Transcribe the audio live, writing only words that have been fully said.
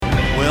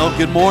Well,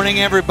 good morning,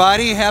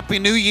 everybody. Happy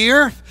New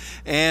Year.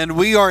 And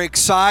we are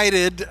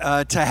excited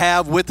to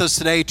have with us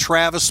today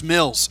Travis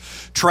Mills.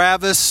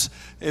 Travis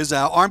is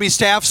an Army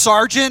Staff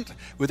Sergeant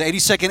with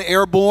 82nd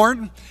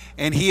Airborne,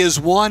 and he is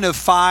one of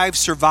 5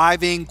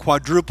 surviving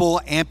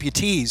quadruple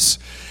amputees.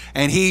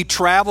 And he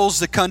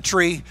travels the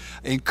country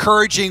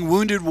encouraging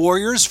wounded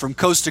warriors from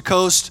coast to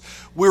coast.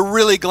 We're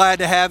really glad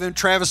to have him.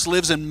 Travis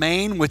lives in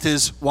Maine with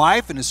his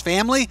wife and his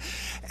family,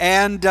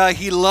 and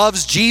he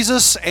loves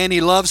Jesus and he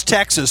loves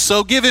Texas.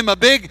 So give him a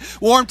big,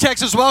 warm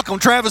Texas welcome,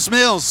 Travis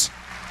Mills.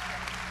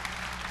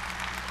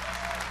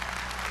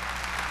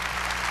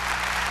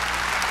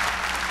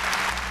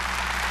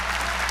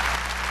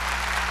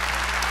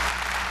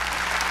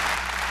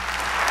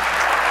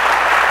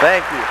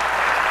 Thank you.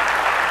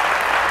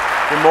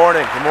 Good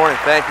morning. Good morning.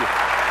 Thank you.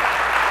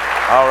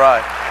 All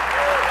right.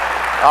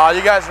 Oh,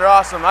 you guys are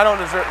awesome. I don't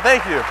deserve.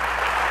 Thank you.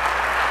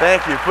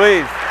 Thank you.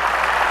 Please.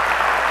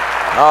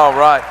 All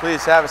right.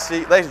 Please have a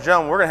seat. Ladies and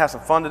gentlemen, we're going to have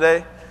some fun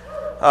today.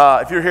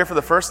 If you're here for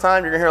the first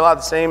time, you're going to hear a lot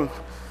of the same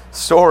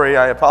story.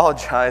 I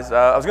apologize.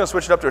 I was going to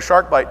switch it up to a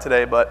shark bite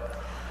today, but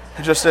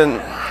it just didn't.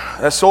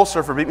 That soul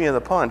surfer beat me in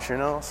the punch, you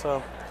know,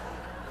 so.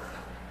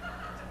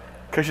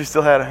 Because you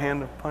still had a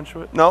hand to punch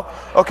with? No?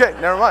 Okay,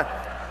 never mind.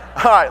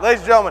 All right,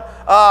 ladies and gentlemen,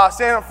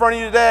 standing in front of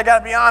you today, I got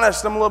to be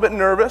honest, I'm a little bit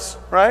nervous,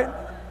 right?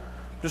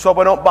 Just hope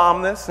I don't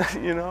bomb this,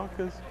 you know,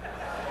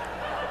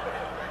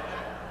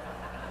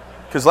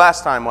 because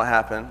last time what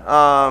happened?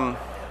 I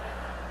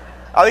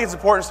think it's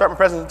important to start my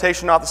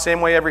presentation off the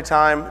same way every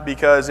time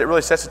because it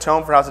really sets the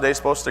tone for how today's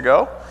supposed to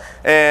go.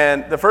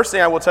 And the first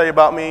thing I will tell you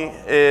about me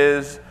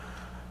is,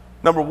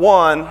 number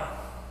 1,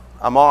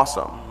 I'm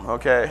awesome,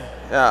 okay?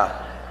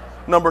 Yeah.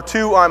 Number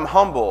 2, I'm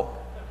humble.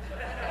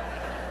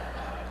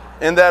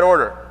 In that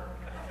order.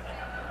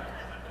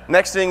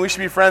 Next thing, we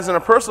should be friends on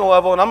a personal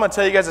level, and I'm going to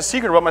tell you guys a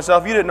secret about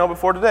myself you didn't know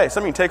before today.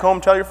 Something you can take home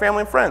and tell your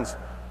family and friends.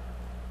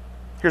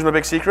 Here's my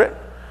big secret.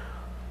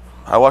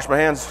 I wash my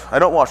hands. I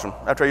don't wash them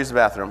after I use the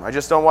bathroom. I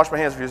just don't wash my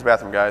hands if I use the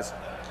bathroom, guys.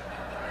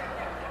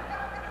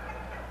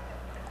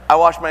 I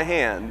wash my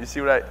hand. You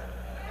see what I...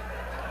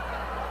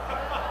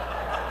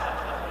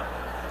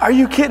 Are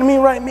you kidding me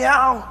right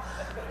meow?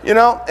 You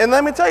know, and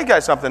let me tell you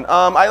guys something.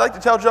 I like to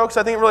tell jokes.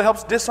 I think it really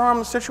helps disarm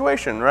the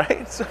situation,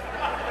 right?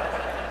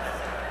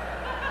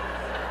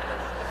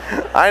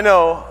 I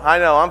know,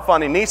 I'm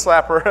funny. Knee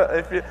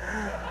slapper,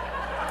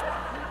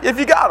 if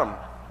you got them.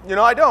 You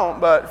know, I don't,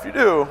 but if you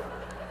do,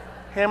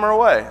 hammer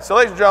away. So,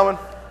 ladies and gentlemen,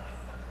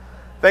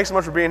 thanks so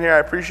much for being here. I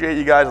appreciate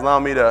you guys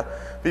allowing me to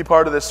be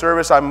part of this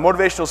service. I'm a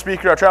motivational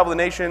speaker. I travel the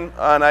nation,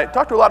 and I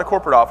talk to a lot of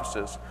corporate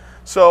offices.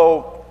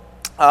 So,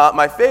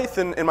 my faith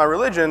and my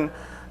religion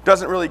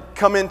doesn't really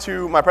come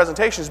into my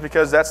presentations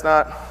because that's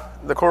not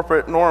the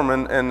corporate norm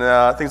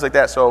and things like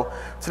that. So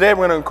today I'm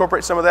going to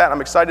incorporate some of that.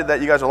 I'm excited that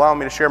you guys are allowing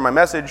me to share my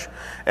message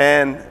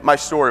and my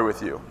story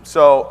with you.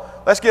 So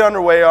let's get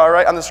underway, all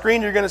right? On the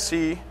screen you're going to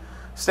see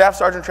Staff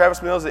Sergeant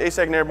Travis Mills of the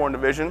 82nd Airborne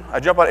Division.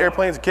 I jump out of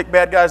airplanes and kick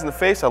bad guys in the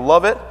face. I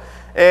love it.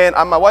 And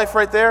I'm my wife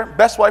right there,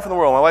 best wife in the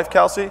world, my wife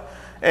Kelsey.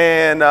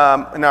 And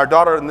our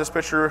daughter in this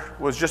picture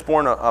was just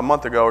born a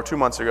month ago or 2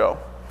 months ago.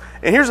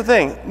 And here's the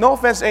thing, no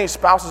offense to any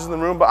spouses in the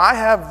room, but I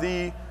have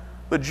the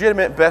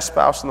legitimate best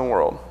spouse in the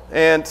world.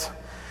 And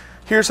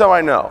here's how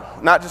I know.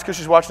 Not just because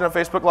she's watching on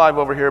Facebook Live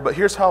over here, but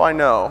here's how I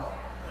know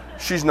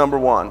she's number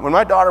 1. When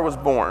my daughter was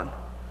born,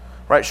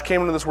 right, she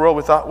came into this world,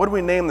 we thought, what do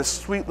we name this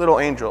sweet little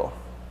angel?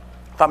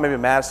 I thought maybe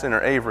Madison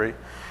or Avery.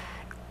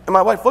 And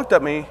my wife looked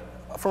at me,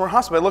 from her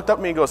hospital, looked up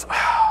at me and goes,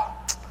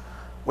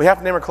 we have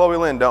to name her Chloe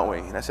Lynn, don't we?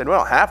 And I said, we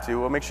don't have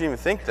to. What makes you even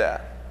think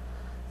that?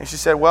 And she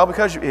said, well,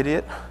 because you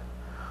idiot.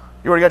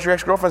 You already got your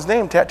ex-girlfriend's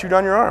name tattooed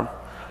on your arm.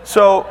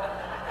 So,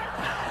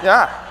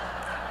 yeah,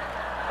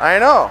 I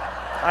know.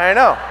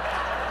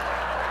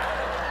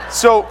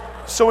 So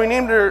we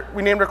named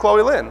her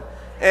Chloe Lynn.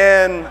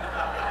 And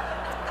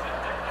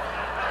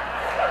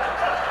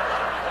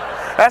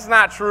that's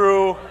not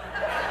true.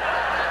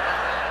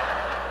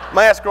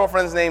 My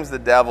ex-girlfriend's name's the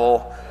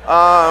devil.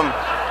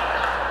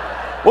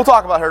 We'll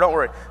talk about her, don't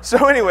worry.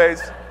 So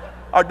anyways,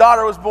 our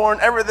daughter was born,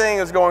 everything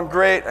is going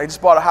great. I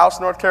just bought a house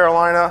in North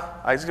Carolina.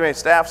 I just became a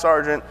staff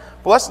sergeant.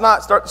 But let's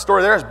not start the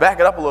story there, let's back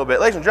it up a little bit.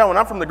 Ladies and gentlemen,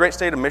 I'm from the great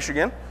state of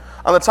Michigan.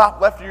 On the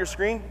top left of your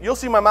screen, you'll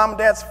see my mom and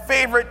dad's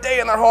favorite day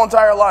in their whole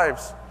entire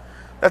lives.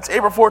 That's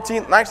April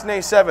 14th,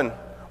 1987,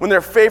 when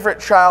their favorite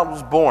child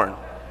was born.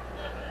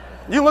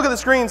 You can look at the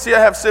screen and see I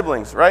have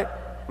siblings, right?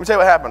 Let me tell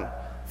you what happened.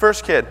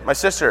 First kid, my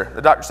sister,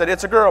 the doctor said,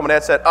 it's a girl. My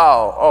dad said,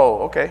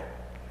 oh, okay.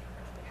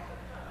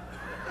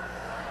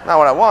 Not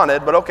what I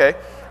wanted, but okay.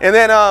 And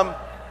then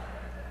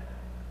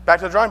back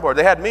to the drawing board.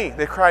 They had me.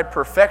 They cried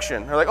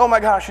perfection. They're like, oh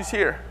my gosh, she's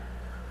here.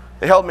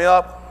 They held me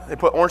up. They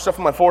put orange stuff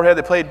on my forehead.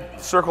 They played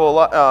circle a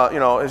lot.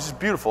 It's just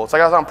beautiful. It's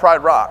like I was on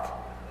Pride Rock.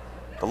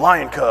 The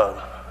lion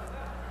cub.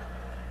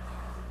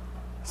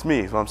 It's me,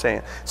 is what I'm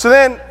saying. So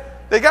then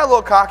they got a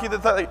little cocky. They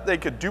thought they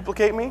could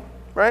duplicate me,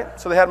 right?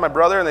 So they had my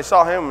brother, and they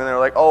saw him, and they were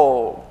like,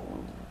 oh,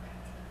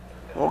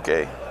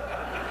 okay.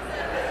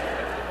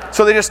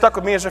 So they just stuck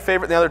with me as their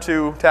favorite, and the other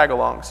two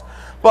tag-alongs.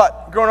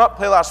 But growing up,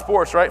 played a lot of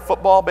sports, right?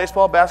 Football,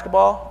 baseball,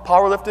 basketball,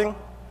 powerlifting.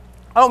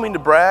 I don't mean to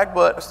brag,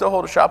 but I still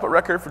hold a shot put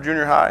record for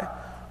junior high.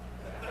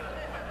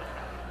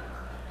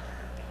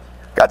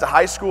 Got to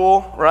high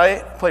school,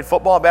 right? Played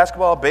football,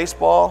 basketball,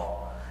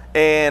 baseball,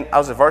 and I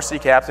was a varsity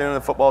captain of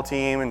the football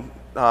team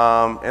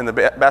and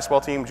the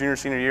basketball team junior,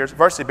 senior years.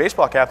 Varsity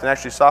baseball captain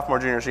actually sophomore,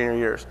 junior, senior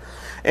years.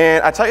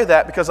 And I tell you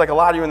that because like a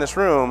lot of you in this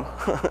room,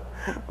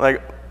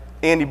 like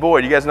Andy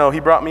Boyd, you guys know he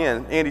brought me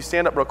in. Andy,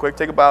 stand up real quick,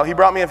 take a bow. He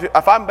brought me in.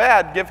 If I'm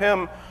bad, give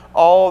him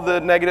all the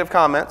negative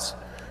comments.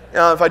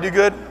 If I do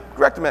good,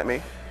 correct him at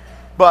me.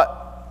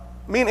 But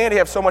me and Andy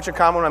have so much in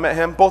common when I met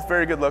him. Both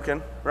very good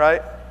looking,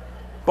 right?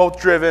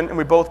 Both driven, and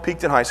we both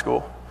peaked in high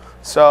school.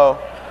 So,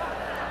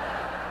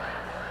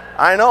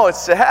 I know, it's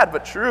sad,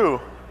 but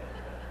true.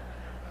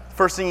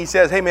 First thing he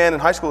says, hey man, in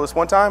high school this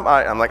one time,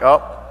 I'm like,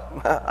 oh,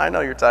 I know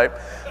your type,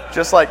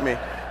 just like me.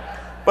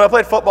 But I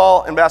played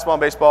football and basketball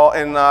and baseball,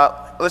 and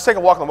let's take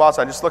a walk on the wild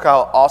side. Just look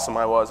how awesome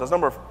I was. I was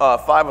number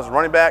 5, I was a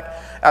running back.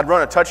 I'd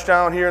run a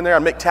touchdown here and there,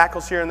 I'd make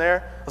tackles here and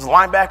there. I was a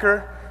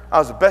linebacker. I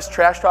was the best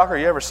trash talker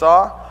you ever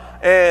saw.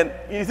 And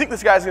you think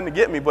this guy's gonna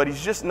get me, but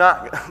he's just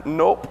not,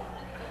 nope.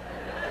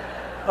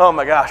 Oh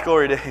my gosh,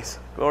 glory days,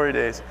 glory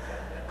days.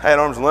 I had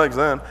arms and legs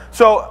then.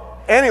 So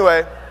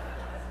anyway,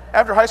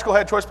 after high school, I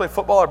had a choice to play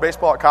football or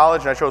baseball at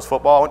college, and I chose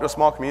football. I went to a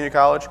small community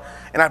college,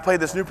 and I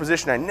played this new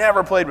position I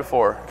never played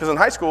before. Because in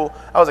high school,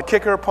 I was a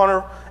kicker,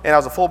 punter, and I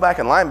was a fullback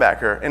and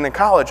linebacker. And in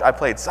college, I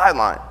played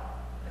sideline.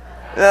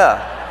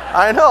 Yeah,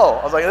 I know.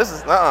 I was like, this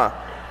is,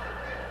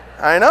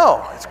 I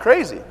know, it's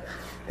crazy.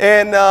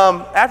 And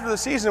after the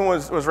season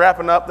was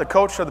wrapping up, the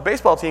coach of the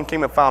baseball team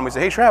came and found me and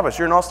said, hey, Travis,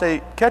 you're an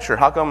all-state catcher.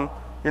 How come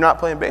you're not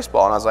playing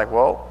baseball? And I was like,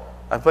 well,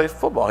 I play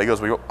football. He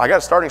goes, well, I got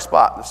a starting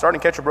spot. The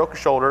starting catcher broke his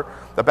shoulder.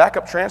 The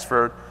backup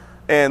transferred.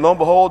 And lo and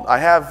behold, I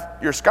have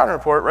your scouting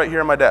report right here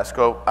on my desk.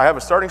 Go, I have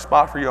a starting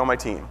spot for you on my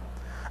team.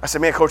 I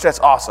said, man, coach, that's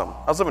awesome.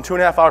 I was living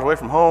 2.5 hours away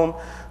from home.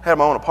 I had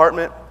my own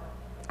apartment.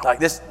 Like,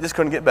 this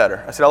couldn't get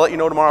better. I said, I'll let you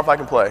know tomorrow if I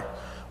can play.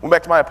 Went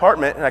back to my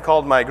apartment, and I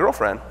called my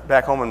girlfriend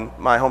back home in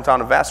my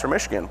hometown of Vassar,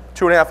 Michigan,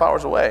 2.5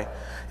 hours away.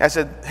 And I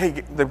said,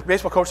 hey, the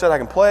baseball coach said I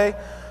can play.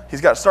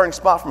 He's got a starting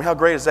spot for me. How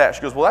great is that?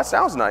 She goes, well, that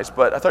sounds nice,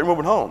 but I thought you were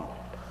moving home.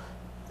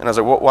 And I was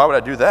like, well, why would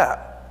I do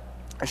that?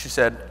 And she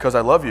said, because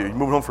I love you. You're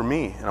moving home for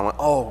me. And I went,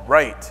 oh,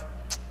 right.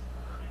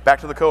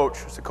 Back to the coach.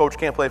 I said, coach,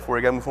 can't play for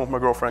you. I got to move home with my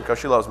girlfriend because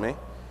she loves me.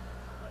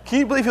 Can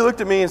you believe he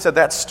looked at me and said,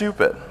 that's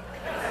stupid?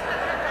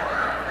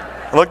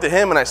 I looked at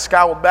him and I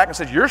scowled back and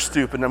said, you're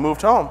stupid, and I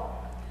moved home.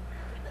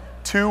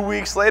 2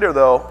 weeks later,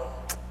 though,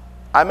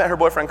 I met her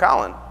boyfriend,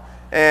 Colin.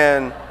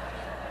 And,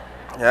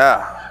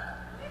 yeah,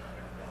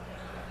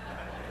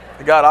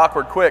 it got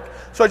awkward quick.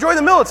 So I joined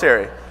the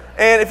military.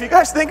 And if you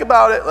guys think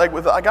about it, like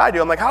I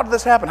do, I'm like, how did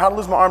this happen? How did I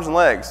lose my arms and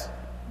legs?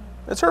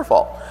 It's her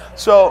fault.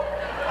 So,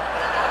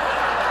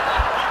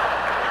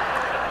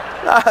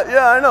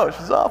 yeah, I know,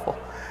 she's awful.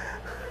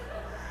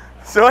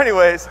 So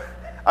anyways,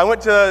 I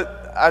was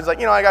like,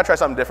 I got to try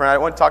something different. I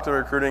went to talk to the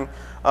recruiting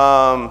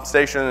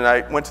station, and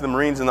I went to the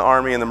Marines in the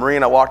Army, and the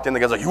Marine, I walked in, the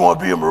guy's like, you want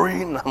to be a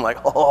Marine? And I'm like,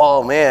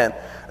 oh, man,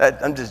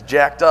 I'm just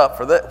jacked up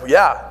for that.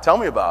 Yeah, tell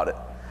me about it.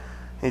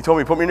 And he told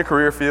me, put me in a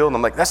career field, and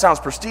I'm like, that sounds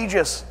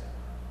prestigious.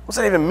 What's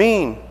that even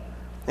mean?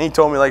 And he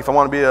told me, like, if I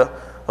want to be an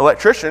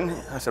electrician,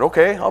 I said,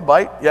 okay, I'll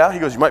bite. Yeah, he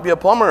goes, you might be a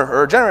plumber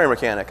or a generator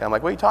mechanic. I'm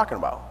like, what are you talking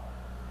about?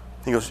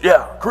 He goes,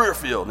 yeah, career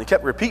field. And he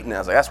kept repeating it. I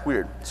was like, that's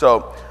weird.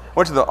 So I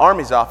went to the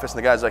Army's office, and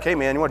the guy's like, hey,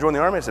 man, you want to join the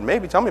Army? I said,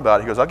 maybe, tell me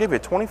about it. He goes, I'll give you a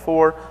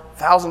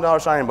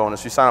 $24,000 signing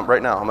bonus. You sign up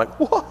right now. I'm like,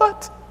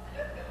 what?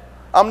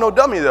 I'm no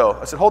dummy, though.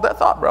 I said, hold that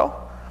thought, bro.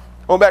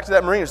 I went back to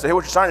that Marine and said, hey,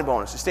 what's your signing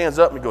bonus? He stands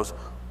up, and he goes,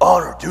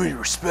 honor, duty,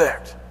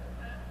 respect.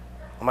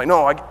 I'm like,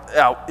 no,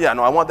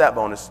 I want that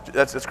bonus.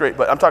 That's great,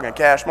 but I'm talking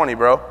cash money,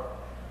 bro.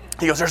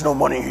 He goes, there's no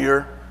money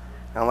here.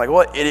 And I'm like,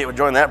 what idiot would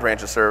join that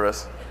branch of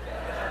service?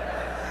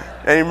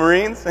 Any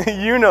Marines?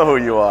 You know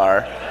who you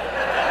are.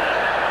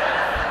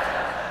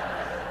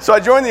 So I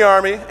joined the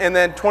Army, and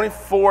then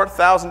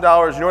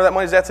 $24,000. You know where that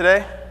money's at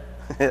today?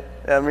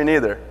 Yeah, me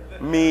neither.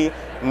 Me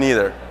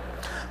neither.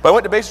 But I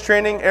went to basic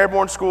training,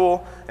 airborne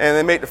school, and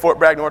then made it to Fort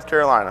Bragg, North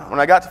Carolina. When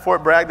I got to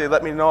Fort Bragg, they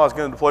let me know I was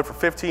going to deploy for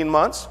 15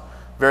 months.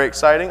 Very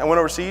exciting. I went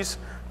overseas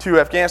to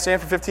Afghanistan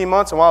for 15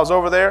 months, and while I was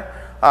over there,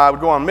 I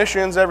would go on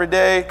missions every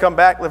day, come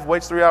back, lift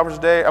weights 3 hours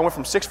a day. I went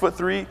from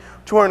 6'3",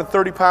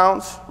 230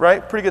 pounds,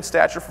 right? Pretty good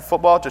stature for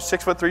football, to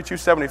 6'3",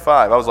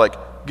 275. I was like,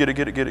 get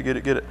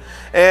it.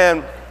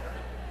 And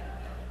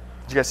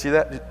did you guys see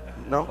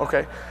that? No?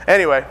 Okay.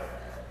 Anyway,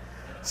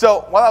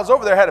 so while I was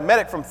over there, I had a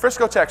medic from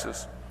Frisco,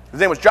 Texas.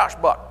 His name was Josh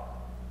Buck.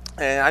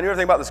 And I knew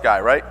everything about this guy,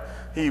 right?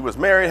 He was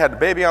married, had a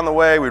baby on the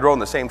way. We rode in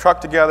the same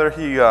truck together.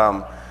 He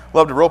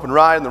loved to rope and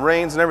ride in the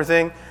rains and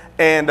everything.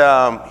 And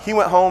he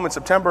went home in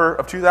September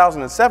of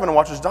 2007 and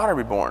watched his daughter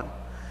be born.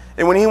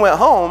 And when he went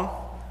home,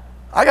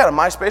 I got a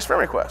MySpace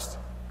friend request.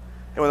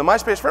 And when the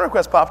MySpace friend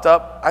request popped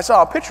up, I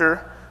saw a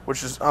picture,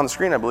 which is on the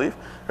screen, I believe,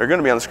 or going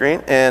to be on the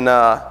screen, and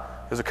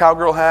there's a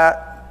cowgirl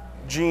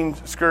hat, jean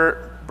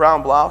skirt,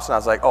 brown blouse, and I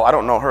was like, oh, I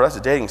don't know her, that's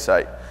a dating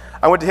site.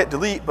 I went to hit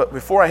delete, but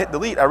before I hit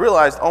delete, I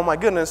realized, oh my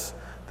goodness,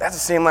 that's the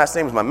same last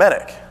name as my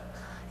medic.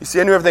 You see,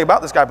 I knew everything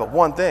about this guy but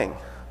one thing.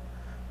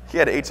 He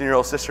had an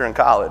 18-year-old sister in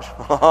college.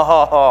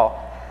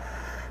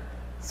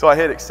 So I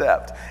hit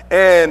accept.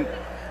 And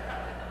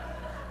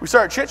we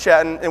started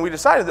chit-chatting, and we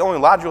decided the only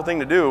logical thing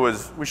to do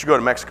was we should go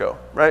to Mexico,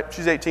 right?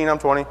 She's 18, I'm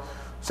 20.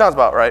 Sounds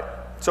about right.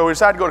 So we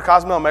decided to go to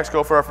Cozumel,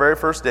 Mexico for our very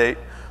first date.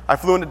 I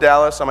flew into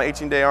Dallas on my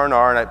 18-day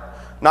R&R, and I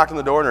knocked on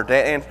the door,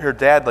 and her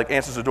dad like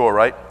answers the door,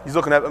 right? He's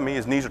looking up at me,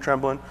 his knees are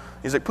trembling.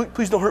 He's like,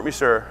 please don't hurt me,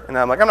 sir. And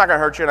I'm like, I'm not gonna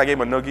hurt you, and I gave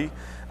him a noogie.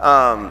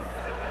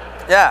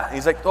 Yeah,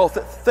 he's like, oh,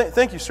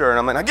 thank you, sir. And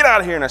I'm like, now get out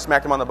of here, and I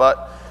smacked him on the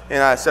butt,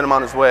 and I sent him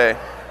on his way.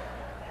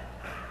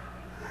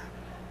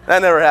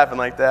 That never happened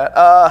like that.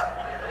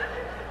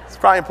 It's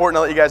probably important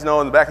to let you guys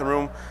know in the back of the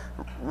room,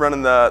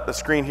 running the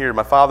screen here,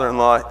 my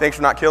father-in-law. Thanks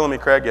for not killing me,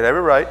 Craig. You had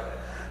every right.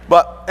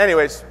 But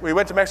anyways, we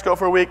went to Mexico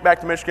for a week, back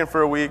to Michigan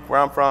for a week, where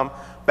I'm from.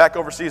 Back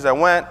overseas I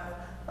went.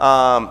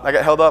 I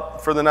got held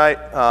up for the night.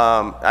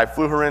 I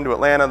flew her into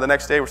Atlanta. The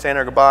next day we're saying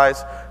our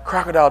goodbyes.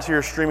 Crocodile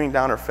tears streaming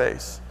down her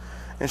face.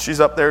 And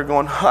she's up there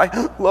going,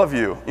 I love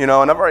you. You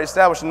know, and I've already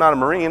established I'm not a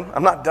Marine.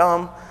 I'm not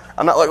dumb.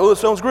 I'm not like, oh, this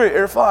sounds great,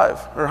 air five,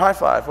 or high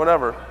five,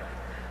 whatever.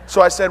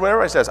 So I said what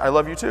everybody says, I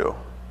love you too.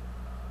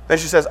 Then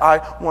she says, I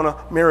want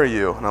to marry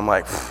you. And I'm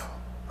like,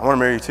 I want to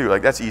marry you too.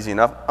 Like, that's easy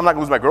enough. I'm not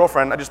going to lose my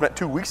girlfriend I just met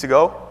 2 weeks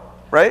ago,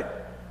 right?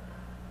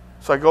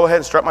 So I go ahead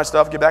and strap my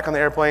stuff, get back on the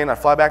airplane. I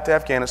fly back to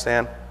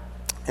Afghanistan.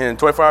 And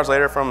 24 hours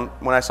later from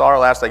when I saw her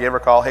last, I gave her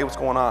a call. Hey, what's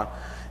going on?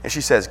 And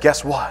she says,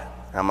 guess what?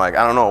 And I'm like,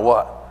 I don't know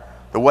what.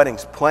 The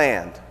wedding's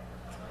planned.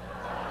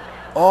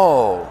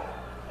 Oh,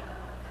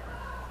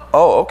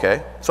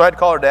 okay. So I had to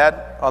call her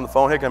dad on the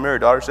phone. Hey, can I marry your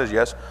daughter? She says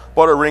yes.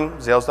 Bought her a ring,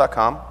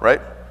 Zales.com,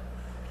 right?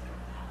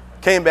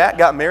 Came back,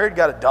 got married,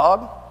 got a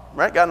dog,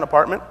 right? Got an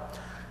apartment.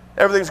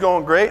 Everything's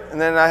going great,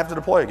 and then I have to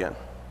deploy again.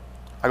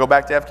 I go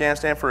back to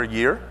Afghanistan for a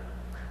year,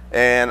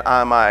 and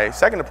on my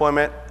second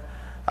deployment,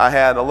 I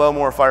had a little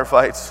more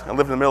firefights. I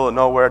lived in the middle of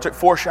nowhere. I took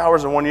 4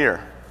 showers in 1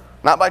 year.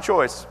 Not by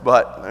choice,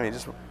 but, I mean,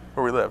 just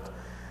where we lived.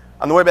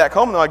 On the way back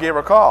home, though, I gave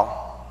her a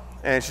call,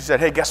 and she said,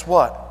 hey, guess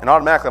what? And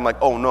automatically, I'm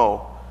like, oh,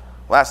 no.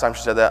 Last time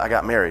she said that, I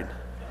got married.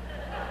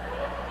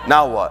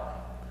 Now what?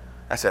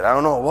 I said, I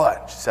don't know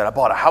what. She said, I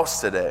bought a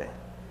house today.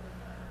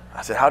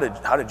 I said, how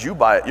did you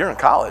buy it? You're in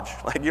college.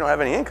 Like, you don't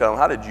have any income.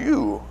 How did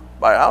you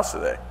buy a house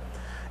today?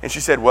 And she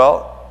said,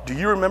 well, do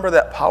you remember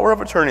that power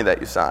of attorney that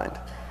you signed?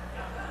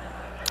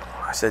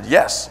 I said,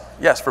 yes,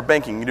 for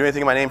banking. You do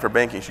anything in my name for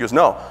banking? She goes,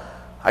 no,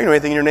 I can do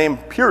anything in your name,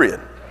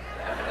 period.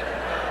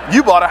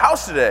 You bought a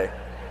house today.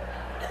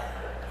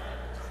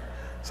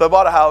 So I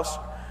bought a house,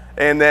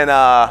 and then,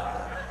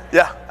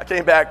 I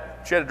came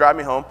back. She had to drive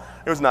me home.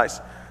 It was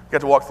nice.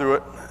 Got to walk through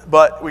it.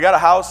 But we got a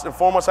house, and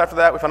 4 months after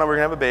that, we found out we were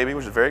going to have a baby,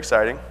 which is very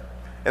exciting.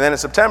 And then in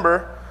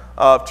September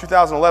of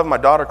 2011, my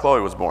daughter,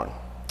 Chloe, was born.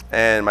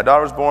 And my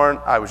daughter was born.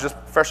 I was just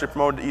freshly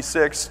promoted to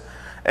E6,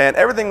 and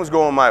everything was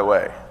going my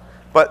way.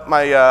 But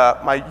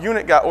my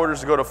unit got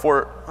orders to go to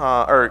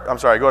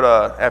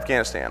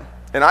Afghanistan.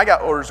 And I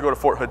got orders to go to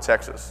Fort Hood,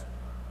 Texas.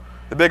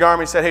 The big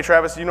army said, hey,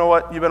 Travis, you know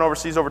what? You've been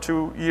overseas over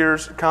 2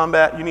 years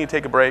combat. You need to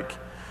take a break.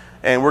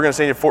 And we're going to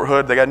send you to Fort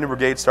Hood. They got a new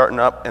brigade starting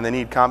up, and they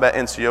need combat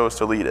NCOs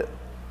to lead it.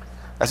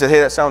 I said,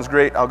 hey, that sounds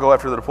great. I'll go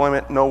after the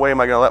deployment. No way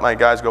am I going to let my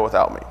guys go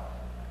without me.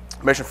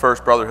 Mission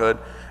first, brotherhood,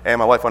 and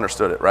my wife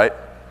understood it, right?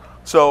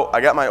 So I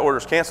got my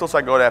orders canceled, so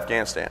I go to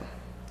Afghanistan.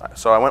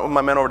 So I went with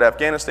my men over to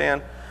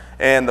Afghanistan,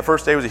 and the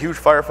first day was a huge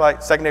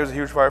firefight. Second day was a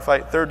huge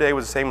firefight. Third day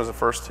was the same as the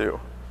first two,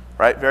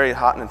 right? Very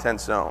hot and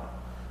intense zone.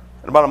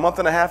 And about a month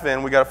and a half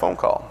in, we got a phone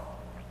call.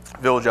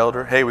 Village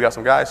elder, hey, we got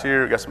some guys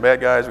here. We got some bad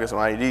guys. We got some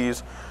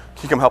IEDs.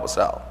 Can you come help us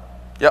out?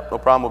 Yep, no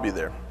problem. We'll be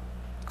there.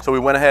 So we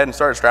went ahead and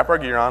started to strap our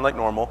gear on like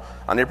normal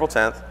on April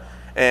 10th.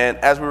 And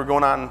as we were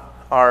going on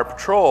our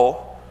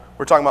patrol,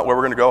 we're talking about where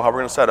we're going to go, how we're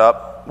going to set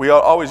up. We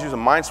always use a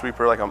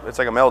minesweeper, it's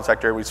like a metal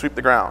detector. We sweep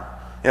the ground.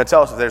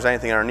 Tell us if there's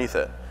anything underneath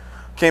it.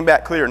 Came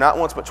back clear, not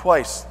once but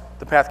twice.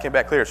 The path came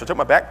back clear. So I took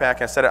my backpack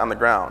and I set it on the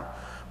ground.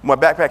 When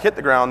my backpack hit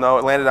the ground, though,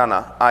 it landed on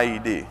an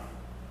IED.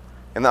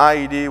 And the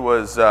IED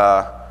was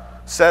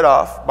set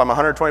off by my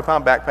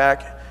 120-pound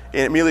backpack,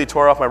 and it immediately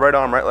tore off my right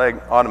arm, right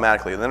leg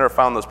automatically. They never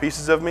found those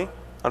pieces of me.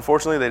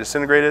 Unfortunately, they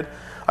disintegrated.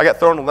 I got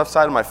thrown on the left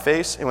side of my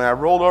face, and when I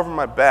rolled over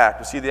my back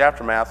to see the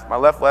aftermath, my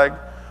left leg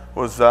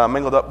was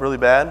mingled up really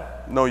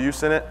bad, no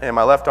use in it, and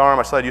my left arm,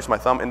 I still had use of my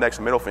thumb, index,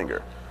 and middle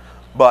finger.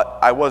 But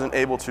I wasn't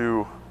able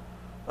to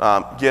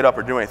get up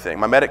or do anything.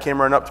 My medic came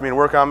running up to me and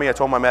work on me. I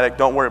told my medic,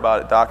 don't worry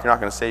about it, Doc, you're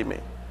not going to save me.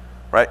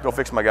 Right? Go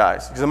fix my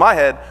guys. Because in my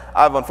head,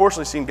 I've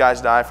unfortunately seen guys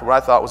die for what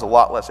I thought was a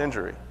lot less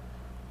injury.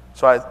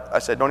 So I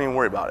said, don't even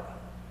worry about it.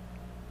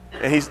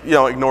 And he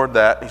ignored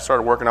that. He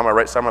started working on my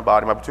right side of my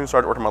body. My platoon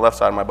started working on my left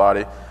side of my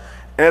body.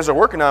 And as they're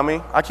working on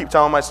me, I keep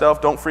telling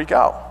myself, don't freak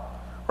out.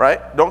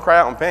 Right? Don't cry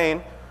out in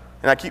pain.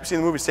 And I keep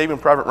seeing the movie Saving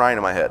Private Ryan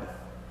in my head.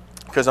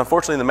 Because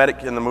unfortunately, the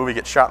medic in the movie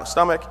gets shot in the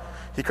stomach.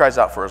 He cries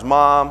out for his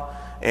mom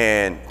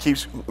and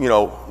keeps, being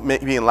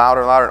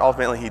louder and louder, and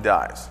ultimately he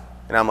dies.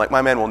 And I'm like,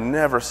 my men will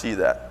never see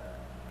that.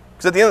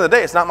 Because at the end of the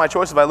day, it's not my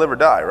choice if I live or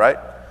die, right?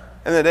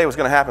 At the end of the day, what's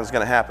going to happen is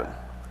going to happen.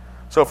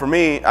 So for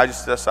me, I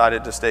just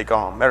decided to stay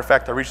calm. Matter of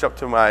fact, I reached up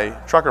to my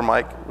trucker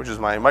mic, which is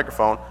my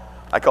microphone.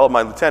 I called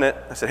my lieutenant.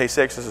 I said, hey,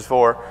 6, this is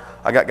 4.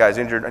 I got guys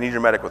injured. I need your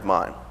medic with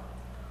mine.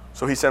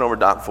 So he sent over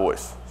Doc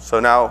Voice.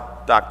 So now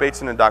Doc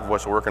Bateson and Doc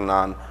Voice are working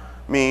on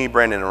me,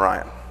 Brandon, and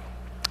Ryan.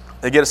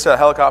 They get us a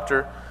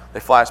helicopter.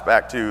 They fly us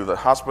back to the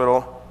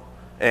hospital,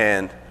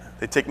 and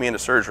they take me into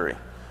surgery.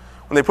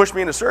 When they push me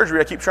into surgery,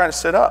 I keep trying to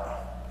sit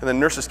up, and the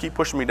nurses keep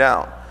pushing me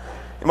down.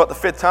 And about the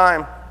 5th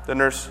time, the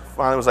nurse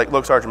finally was like,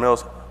 look, Sergeant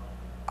Mills,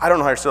 I don't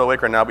know how you're still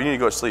awake right now, but you need to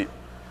go to sleep.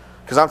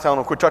 Because I'm telling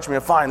them, quit touching me,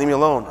 I'm fine, leave me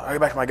alone. I'll get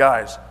back to my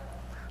guys.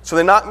 So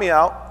they knock me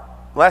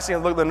out. Last thing I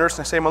look at the nurse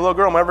and I say, my little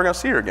girl, am I ever going to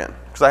see her again?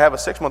 Because I have a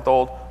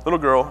 6-month-old little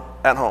girl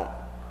at home.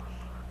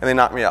 And they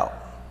knock me out.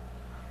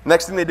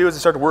 Next thing they do is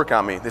they start to work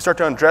on me. They start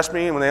to undress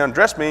me, and when they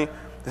undress me,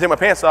 they take my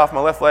pants off,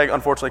 my left leg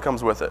unfortunately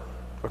comes with it.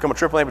 I become a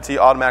triple amputee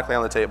automatically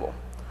on the table.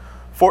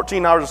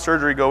 14 hours of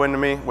surgery go into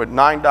me with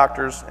 9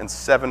 doctors and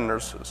 7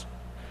 nurses.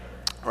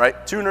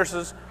 Right? 2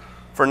 nurses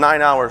for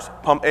 9 hours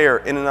pump air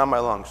in and out of my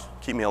lungs,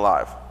 keep me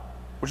alive,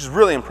 which is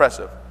really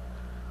impressive.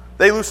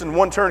 They loosened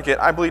 1 tourniquet,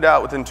 I bleed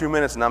out within 2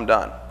 minutes and I'm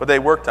done. But they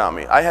worked on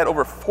me. I had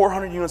over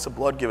 400 units of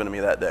blood given to me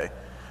that day,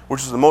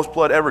 which is the most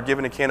blood ever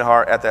given to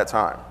Kandahar at that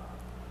time.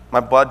 My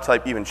blood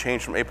type even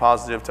changed from A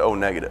positive to O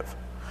negative.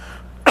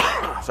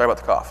 Sorry about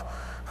the cough.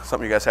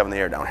 Something you guys have in the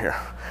air down here.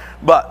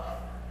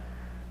 But,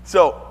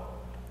 so,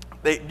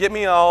 they get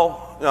me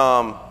all,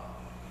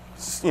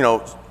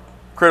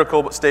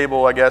 critical but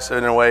stable, I guess,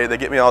 in a way. They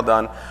get me all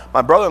done.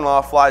 My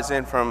brother-in-law flies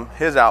in from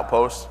his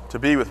outpost to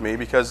be with me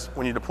because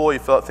when you deploy, you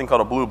fill out a thing called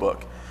a blue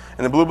book.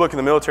 In the blue book in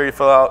the military, you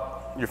fill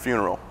out your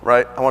funeral,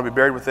 right? I want to be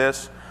buried with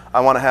this.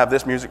 I want to have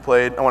this music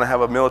played. I want to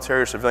have a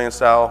military or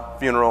civilian-style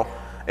funeral.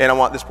 And I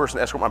want this person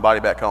to escort my body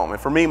back home. And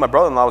for me, my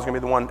brother-in-law was going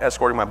to be the one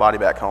escorting my body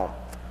back home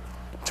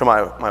to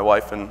my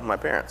wife and my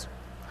parents.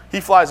 He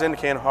flies into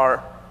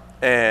Kandahar,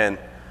 and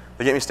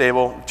they get me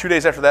stable. 2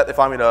 days after that, they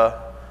fly me to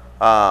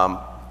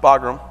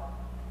Bagram.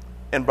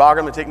 In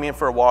Bagram, they take me in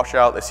for a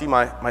washout. They see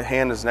my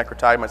hand is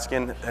necrotized. My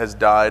skin has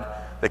died.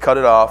 They cut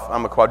it off.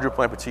 I'm a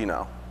quadruple amputee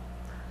now.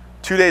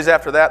 2 days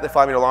after that, they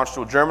fly me to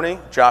Landstuhl, Germany.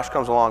 Josh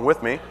comes along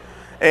with me,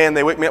 and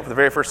they wake me up for the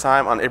very first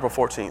time on April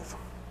 14th.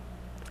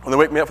 When they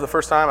wake me up for the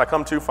first time, I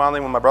come to finally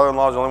when my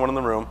brother-in-law is the only one in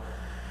the room,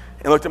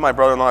 and looked at my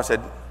brother-in-law and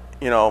said,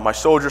 my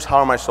soldiers, how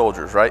are my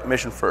soldiers, right?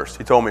 Mission first.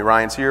 He told me,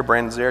 Ryan's here,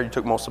 Brandon's there, you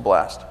took most of the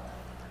blast.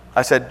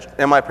 I said,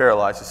 am I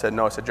paralyzed? He said,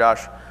 no. I said,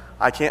 Josh,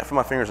 I can't feel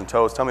my fingers and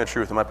toes. Tell me the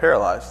truth, am I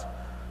paralyzed?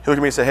 He looked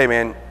at me and said, hey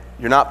man,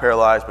 you're not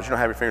paralyzed, but you don't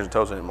have your fingers and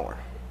toes anymore.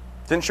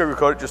 Didn't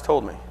sugarcoat it, just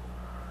told me.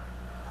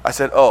 I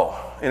said,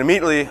 oh. And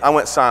immediately I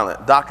went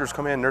silent. Doctors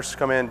come in, nurses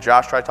come in.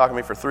 Josh tried talking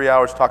to me for 3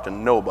 hours, talked to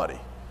nobody.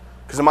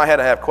 Because in my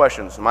head I have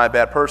questions. Am I a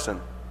bad person?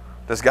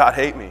 Does God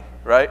hate me,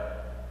 right?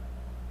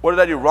 What did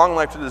I do wrong in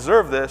life to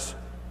deserve this?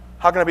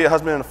 How can I be a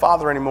husband and a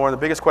father anymore? And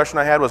the biggest question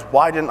I had was,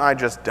 why didn't I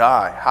just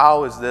die?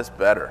 How is this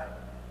better?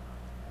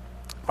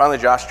 Finally,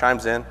 Josh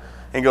chimes in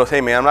and goes,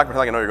 hey man, I'm not going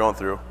to I know you're going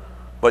through,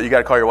 but you got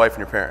to call your wife and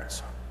your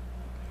parents.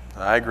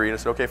 I agreed. I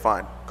said, okay,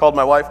 fine. Called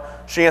my wife.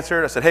 She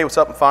answered. I said, hey, what's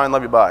up? I'm fine.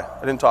 Love you. Bye.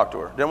 I didn't talk to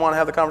her. Didn't want to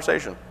have the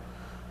conversation.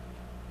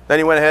 Then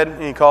he went ahead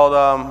and he called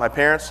my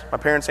parents. My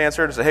parents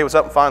answered. I said, hey, what's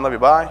up? I'm fine. Love you.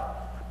 Bye.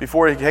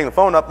 Before he could hang the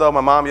phone up, though,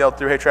 my mom yelled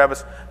through, hey,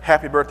 Travis,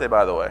 happy birthday,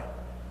 by the way.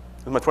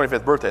 It was my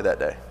 25th birthday that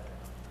day.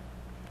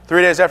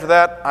 3 days after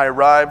that, I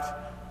arrived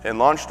in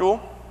Landstuhl.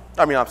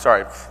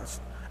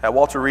 At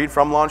Walter Reed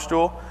from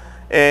Landstuhl.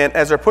 And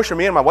as they're pushing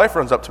me in, my wife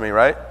runs up to me,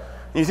 right?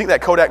 And you think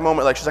that Kodak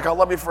moment, like she's like, I'll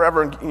love you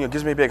forever, and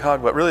gives me a big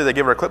hug. But really, they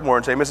give her a clipboard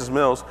and say, Mrs.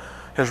 Mills,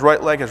 his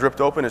right leg has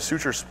ripped open, his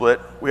suture's split.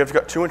 We have to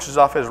cut 2 inches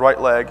off his right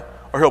leg,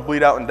 or he'll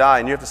bleed out and die,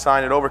 and you have to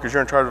sign it over because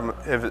you're in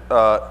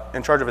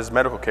charge of his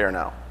medical care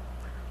now.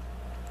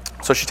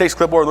 So she takes the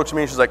clipboard, looks at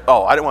me, and she's like,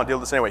 oh, I didn't want to deal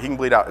with this anyway. He can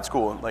bleed out. It's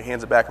cool. And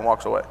hands it back and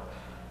walks away.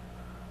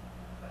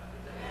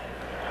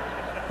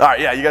 All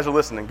right, yeah, you guys are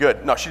listening.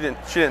 Good. No, she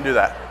didn't do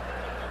that.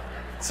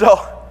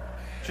 So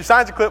she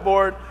signs a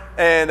clipboard,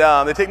 and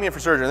they take me in for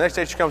surgery. The next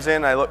day she comes in,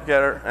 and I look at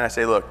her, and I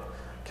say, look,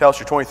 Kels,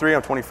 you're 23,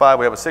 I'm 25,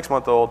 we have a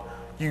 6-month-old.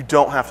 You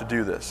don't have to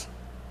do this,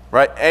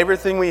 right?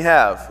 Everything we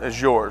have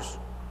is yours.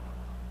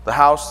 The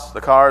house,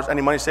 the cars,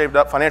 any money saved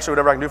up, financially,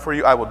 whatever I can do for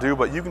you, I will do,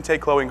 but you can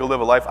take Chloe and go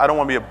live a life. I don't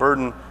want to be a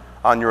burden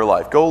on your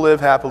life. Go live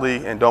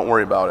happily and don't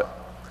worry about it.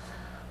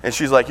 And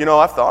she's like,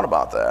 I've thought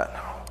about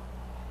that,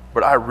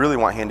 but I really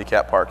want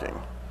handicap parking.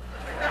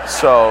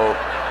 So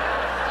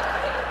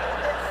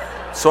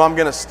I'm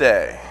going to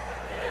stay.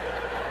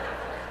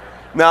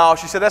 No,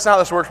 she said, that's not how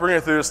this works. We're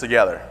going to do this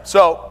together.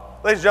 So,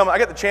 ladies and gentlemen, I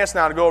get the chance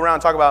now to go around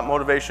and talk about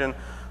motivation,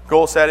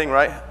 goal setting,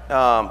 right?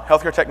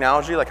 Healthcare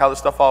technology, like how this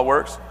stuff all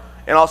works,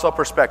 and also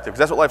perspective, because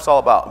that's what life's all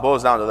about. It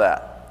boils down to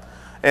that.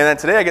 And then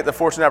today I get the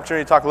fortunate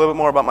opportunity to talk a little bit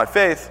more about my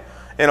faith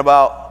and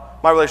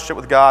about my relationship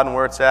with God and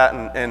where it's at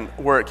and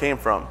where it came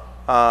from,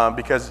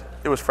 because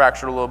it was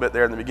fractured a little bit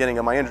there in the beginning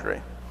of my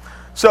injury.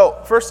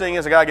 So, first thing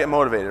is I got to get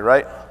motivated,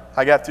 right?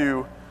 I got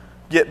to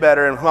get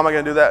better, and how am I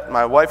going to do that?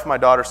 My wife and my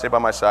daughter stay by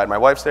my side. My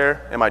wife's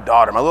there, and my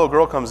daughter. My little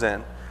girl comes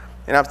in,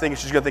 And I'm thinking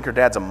she's going to think her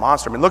dad's a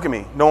monster. I mean, look at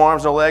me. No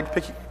arms, no legs,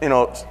 pick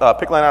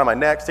line out of my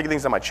neck, sticking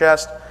things on my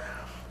chest.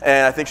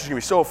 And I think she's going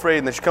to be so afraid.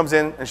 And then she comes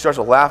in and she starts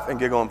to laugh and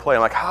giggle and play.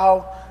 I'm like,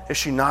 how is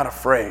she not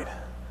afraid?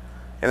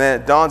 And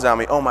then it dawns on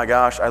me, oh my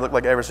gosh, I look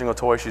like every single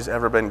toy she's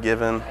ever been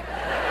given.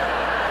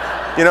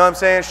 You know what I'm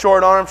saying?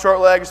 Short arms, short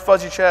legs,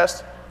 fuzzy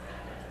chest.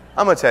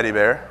 I'm a teddy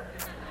bear.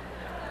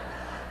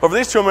 But for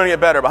these two, I'm going to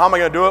get better. But how am I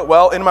going to do it?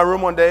 Well, into my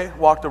room one day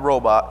walked a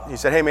robot. He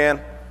said, hey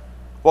man,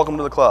 welcome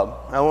to the club.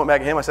 I went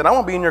back to him. I said, I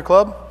want to be in your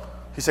club.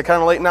 He said,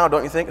 kind of late now,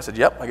 don't you think? I said,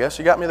 yep, I guess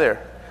you got me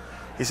there.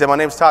 He said, my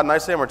name's Todd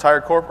Nicely. I'm a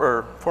retired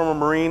former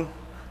Marine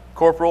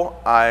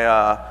corporal.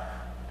 I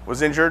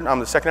was injured. I'm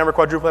the second ever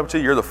quadruple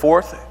amputee. You're the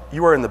fourth.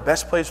 You are in the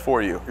best place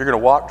for you. You're going to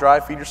walk,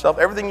 drive, feed yourself.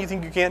 Everything you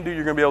think you can't do,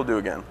 you're going to be able to do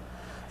again.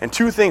 And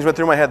two things went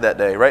through my head that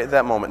day, right at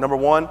that moment. Number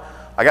one,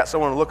 I got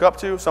someone to look up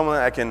to, someone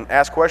that I can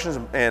ask questions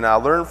and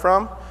learn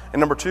from. And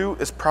number two,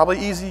 it's probably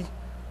easy.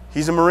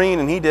 He's a Marine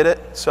and he did it,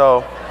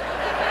 so.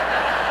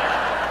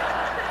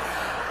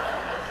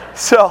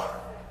 So,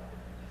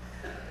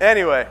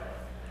 anyway,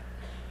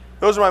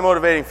 those are my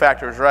motivating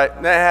factors, right?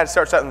 And then I had to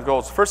start setting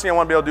goals. The first thing I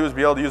want to be able to do is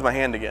be able to use my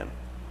hand again.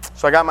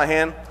 So I got my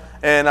hand,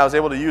 and I was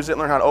able to use it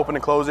and learn how to open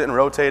and close it and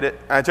rotate it.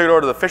 And I took it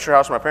over to the Fisher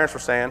house where my parents were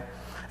staying,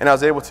 and I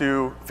was able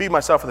to feed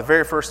myself for the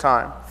very first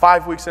time,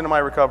 5 weeks into my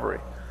recovery.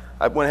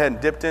 I went ahead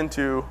and dipped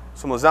into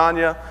some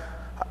lasagna,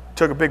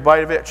 took a big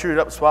bite of it, chewed it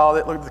up, swallowed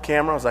it, looked at the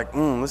camera. I was like,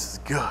 this is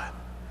good.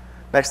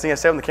 Next thing I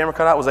said when the camera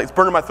cut out was like, it's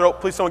burning my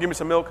throat. Please someone give me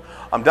some milk.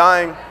 I'm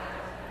dying.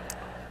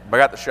 But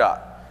I got the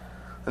shot.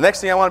 The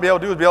next thing I want to be able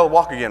to do is be able to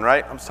walk again,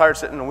 right? I'm tired of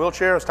sitting in a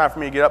wheelchair. It's time for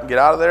me to get up and get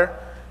out of there.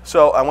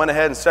 So I went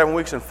ahead and 7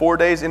 weeks and 4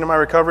 days into my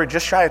recovery,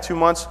 just shy of 2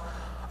 months,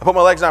 I put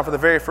my legs on for the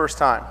very first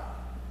time.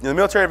 The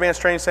Military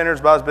Advanced Training Center is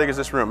about as big as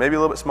this room, maybe a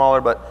little bit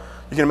smaller, but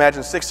you can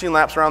imagine 16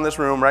 laps around this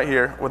room right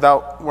here,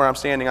 without where I'm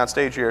standing on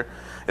stage here,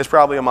 is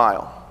probably a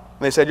mile.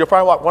 And they said, you'll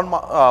probably walk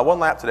one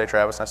lap today,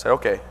 Travis. And I said,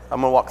 okay, I'm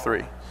going to walk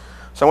 3.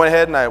 So I went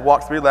ahead and I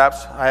walked 3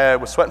 laps. I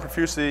was sweating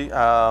profusely.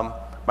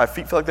 My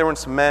feet felt like they were in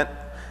cement,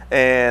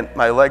 and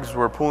my legs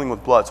were pooling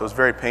with blood, so it was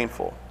very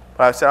painful.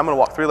 But I said, I'm going to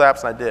walk 3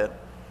 laps, and I did.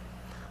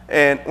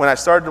 And when I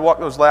started to walk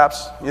those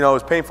laps, it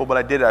was painful, but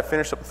I did it. I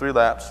finished up the 3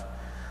 laps.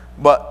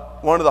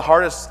 But one of the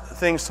hardest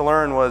things to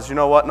learn was, you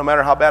know what, no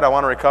matter how bad I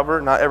want to recover,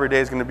 not every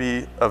day is going to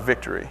be a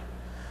victory.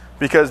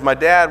 Because my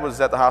dad was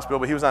at the hospital,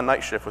 but he was on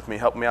night shift with me,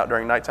 helping me out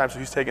during nighttime, so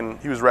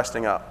he was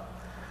resting up.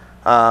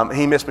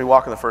 He missed me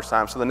walking the first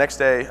time. So the next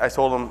day, I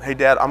told him, hey,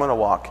 Dad, I'm going to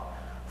walk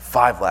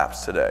 5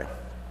 laps today.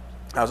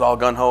 I was all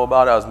gung-ho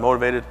about it. I was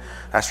motivated.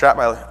 I strapped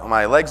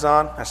my legs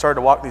on. I started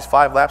to walk these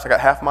 5 laps. I got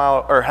half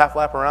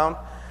lap around.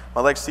 My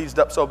legs seized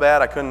up so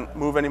bad I couldn't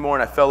move anymore,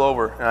 and I fell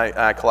over, and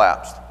I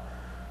collapsed.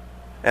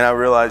 And I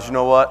realized, you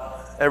know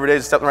what? Every day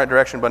is a step in the right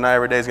direction, but not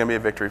every day is going to be a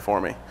victory for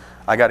me.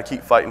 I got to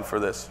keep fighting for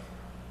this.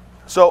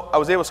 So I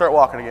was able to start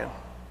walking again.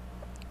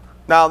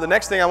 Now, the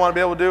next thing I want to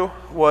be able to do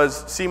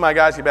was see my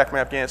guys get back from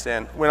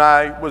Afghanistan. When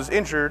I was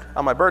injured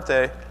on my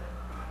birthday,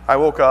 I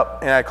woke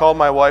up and I called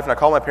my wife and I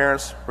called my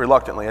parents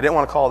reluctantly. I didn't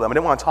want to call them. I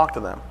didn't want to talk to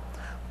them.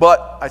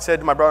 But I said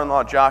to my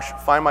brother-in-law, Josh,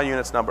 find my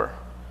unit's number.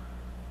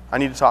 I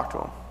need to talk to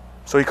him.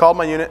 So he called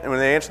my unit, and when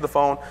they answered the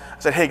phone, I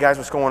said, hey, guys,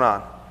 what's going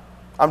on?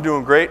 I'm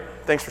doing great.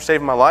 Thanks for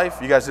saving my life.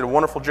 You guys did a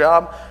wonderful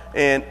job,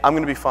 and I'm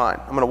going to be fine.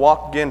 I'm going to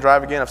walk again,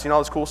 drive again. I've seen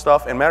all this cool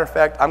stuff. And matter of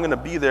fact, I'm going to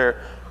be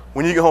there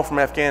when you get home from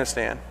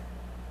Afghanistan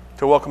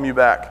to welcome you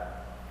back.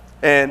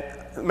 And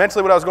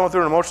mentally, what I was going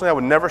through and emotionally, I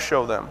would never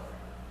show them.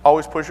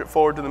 Always push it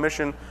forward to the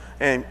mission,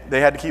 and they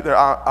had to keep their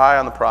eye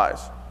on the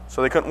prize.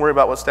 So they couldn't worry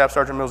about what Staff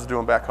Sergeant Mills was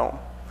doing back home.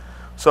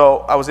 So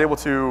I was able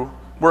to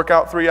work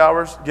out 3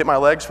 hours, get my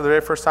legs for the very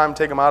first time,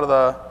 take them out of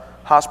the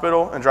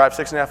hospital, and drive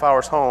 6.5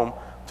 hours home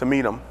to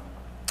meet them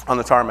on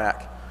the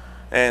tarmac.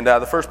 And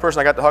the first person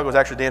I got to hug was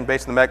actually Dan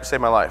Bates in the medic to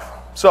save my life.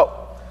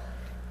 So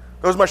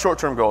those are my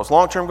short-term goals.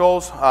 Long-term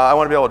goals, I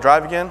want to be able to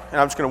drive again, and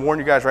I'm just going to warn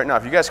you guys right now.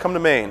 If you guys come to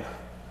Maine,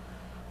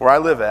 where I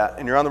live at,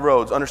 and you're on the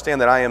roads,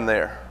 understand that I am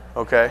there,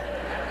 okay?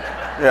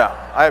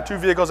 Yeah, I have 2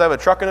 vehicles. I have a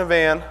truck and a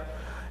van,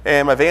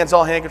 and my van's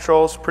all hand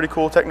controls, pretty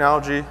cool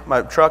technology.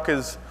 My truck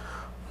is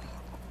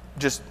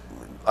just,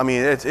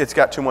 it's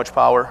got too much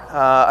power.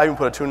 I even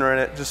put a tuner in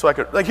it just so I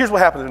could, here's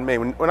what happens in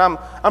Maine. When I'm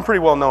pretty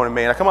well known in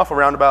Maine. I come off a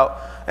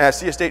roundabout, and I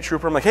see a state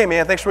trooper. I'm like, hey,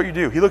 man, thanks for what you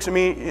do. He looks at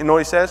me, you know what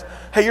he says?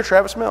 Hey, you're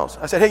Travis Mills.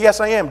 I said, hey, yes,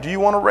 I am. Do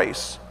you want to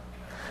race?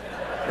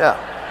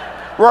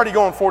 Yeah. We're already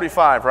going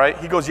 45, right?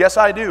 He goes, yes,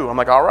 I do. I'm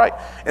like, all right.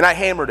 And I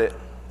hammered it.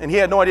 And he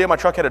had no idea my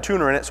truck had a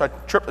tuner in it, so I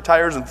tripped the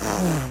tires and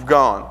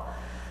gone.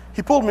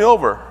 He pulled me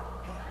over.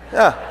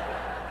 Yeah.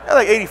 I had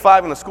like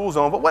 85 in the school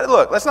zone, but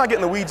look, let's not get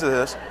in the weeds of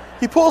this.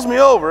 He pulls me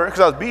over because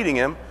I was beating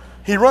him.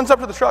 He runs up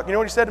to the truck. You know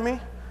what he said to me?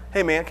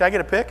 Hey, man, can I get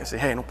a pic? I said,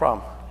 hey, no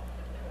problem.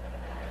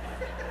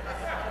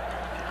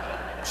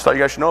 Just thought you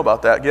guys should know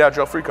about that. Get out of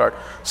jail free card.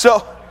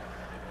 So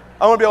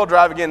I want to be able to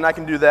drive again, and I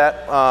can do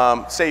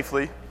that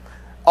safely.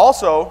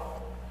 Also,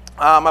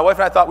 my wife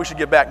and I thought we should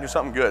get back and do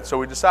something good. So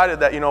we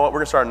decided that, you know what, we're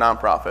going to start a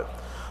nonprofit.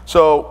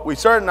 So we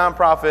started a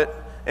nonprofit,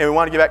 and we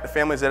want to get back to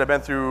families that have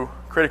been through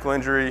critical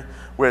injury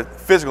with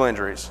physical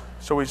injuries.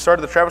 So we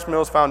started the Travis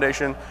Mills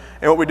Foundation,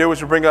 and what we do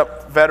is we bring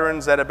up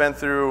veterans that have been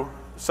through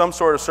some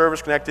sort of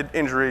service-connected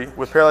injury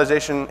with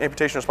paralyzation,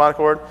 amputation of spinal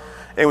cord,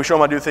 and we show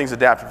them how to do things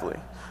adaptively.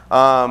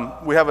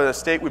 We have an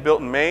estate we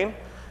built in Maine,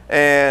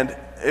 and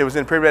it was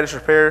in pretty bad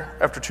disrepair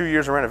after 2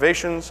 years of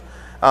renovations.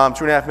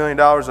 $2.5 million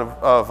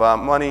of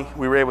money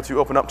we were able to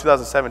open up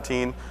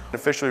 2017 and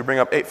officially bring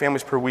up 8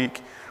 families per week.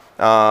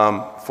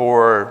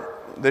 For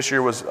this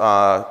year was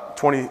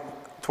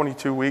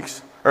 22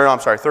 weeks, or no, I'm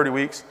sorry, 30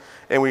 weeks.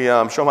 And we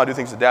show them how to do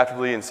things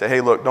adaptively and say,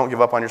 hey, look, don't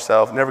give up on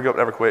yourself. Never give up,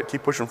 never quit.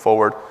 Keep pushing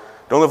forward.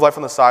 Don't live life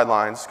on the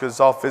sidelines, because it's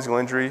all physical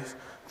injuries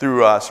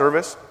through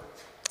service.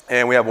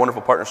 And we have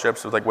wonderful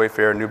partnerships with like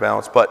Wayfair and New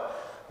Balance.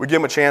 But we give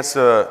them a chance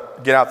to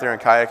get out there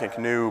and kayak and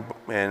canoe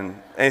and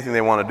anything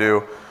they want to do.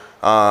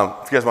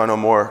 If you guys want to know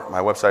more, my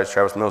website is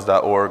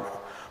travismills.org.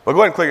 But go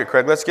ahead and click it,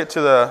 Craig. Let's get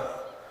to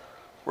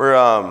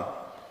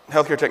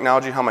healthcare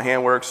technology, how my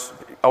hand works.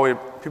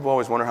 People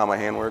always wonder how my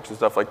hand works and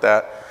stuff like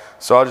that.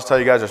 So I'll just tell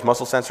you guys, there's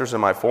muscle sensors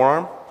in my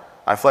forearm.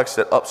 I flex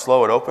it up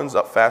slow, it opens,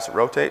 up fast, it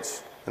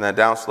rotates, and then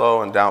down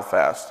slow and down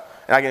fast.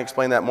 And I can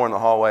explain that more in the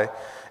hallway.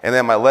 And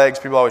then my legs,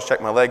 people always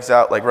check my legs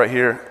out, like right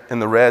here in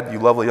the red. You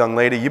lovely young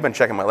lady, you've been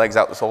checking my legs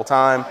out this whole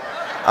time.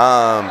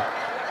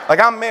 Like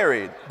I'm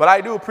married, but I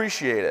do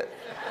appreciate it.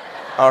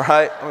 All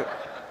right?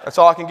 That's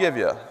all I can give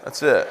you.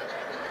 That's it.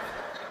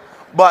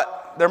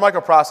 But they're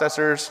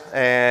microprocessors,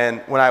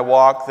 and when I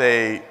walk,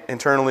 they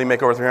internally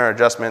make over 300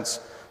 adjustments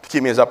to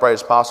keep me as upright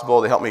as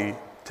possible. They help me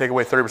take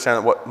away 30%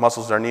 of what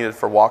muscles are needed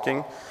for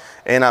walking,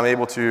 and I'm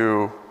able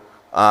to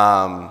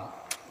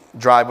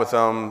drive with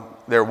them.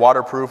 They're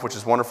waterproof, which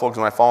is wonderful, because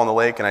when I fall in the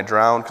lake and I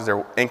drown, because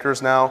they're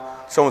anchors now,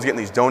 someone's getting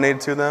these donated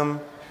to them,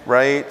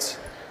 right?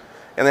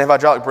 And they have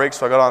hydraulic brakes,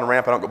 so I go down the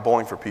ramp, I don't go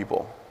bowling for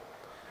people.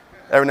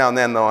 Every now and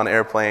then, though, on an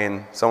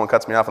airplane, someone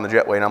cuts me off on the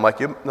jetway, and I'm like,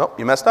 nope,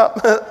 you messed up.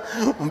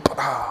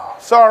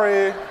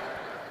 Sorry.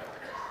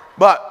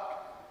 But,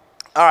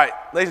 all right,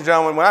 ladies and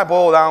gentlemen, when I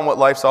boil down what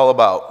life's all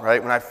about,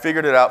 right, when I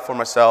figured it out for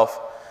myself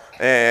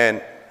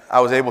and I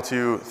was able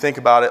to think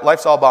about it,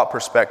 life's all about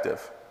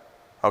perspective,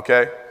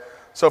 okay?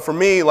 So for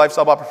me, life's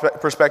all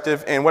about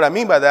perspective, and what I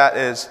mean by that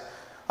is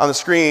on the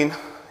screen,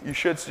 you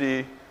should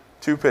see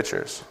 2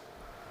 pictures.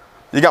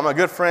 You got my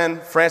good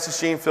friend, Francis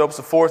Gene Phillips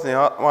IV, and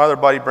my other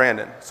buddy,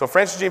 Brandon. So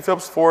Francis Gene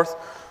Phillips IV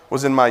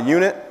was in my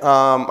unit,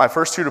 my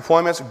first 2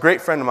 deployments, a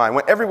great friend of mine.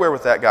 Went everywhere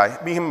with that guy,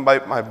 me, him,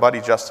 and my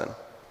buddy, Justin.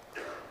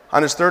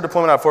 On his 3rd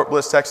deployment out of Fort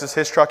Bliss, Texas,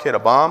 his truck hit a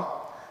bomb.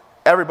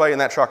 Everybody in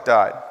that truck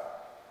died.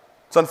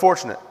 It's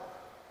unfortunate.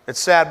 It's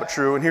sad but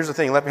true, and here's the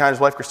thing. He left behind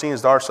his wife, Christine,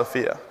 his daughter,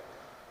 Sophia.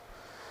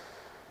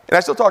 And I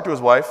still talk to his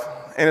wife,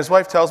 and his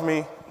wife tells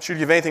me she'd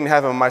give anything to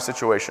have him in my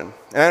situation.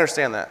 And I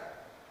understand that.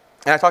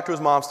 And I talk to his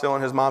mom still,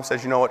 and his mom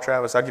says, you know what,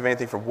 Travis, I'd give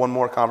anything for one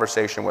more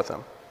conversation with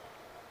him.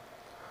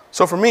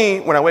 So for me,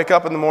 when I wake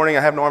up in the morning,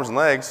 I have no arms and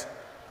legs,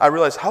 I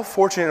realize how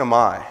fortunate am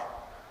I?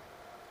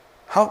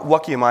 How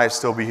lucky am I to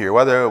still be here?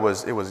 Whether it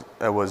was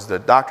the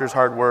doctor's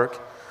hard work,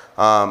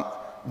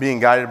 being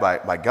guided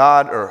by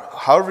God, or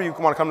however you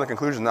want to come to the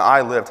conclusion that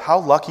I lived, how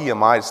lucky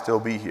am I to still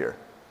be here?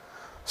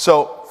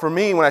 So for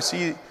me, when I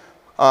see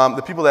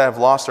the people that have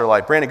lost their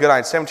life, Brandon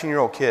Goodine,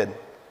 17-year-old kid,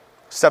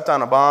 stepped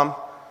on a bomb,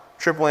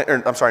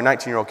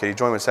 19-year-old kid, he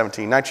joined with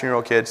 17,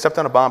 19-year-old kid, stepped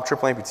on a bomb,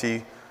 triple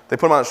amputee. They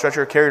put him on a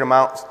stretcher, carried him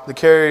out. The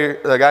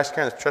guy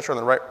carrying the stretcher on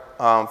the right,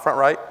 front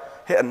right,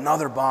 hit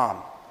another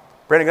bomb.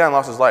 Brandon Goodine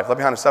lost his life, left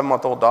behind a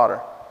 7-month-old daughter.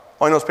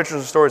 All he knows pictures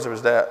and stories of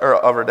his dad, or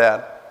of her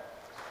dad.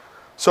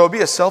 So it'd be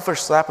a selfish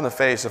slap in the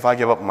face if I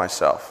give up on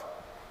myself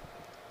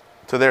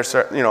to their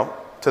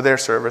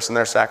service and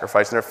their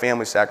sacrifice and their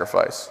family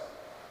sacrifice.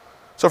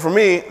 So for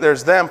me,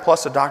 there's them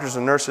plus the doctors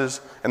and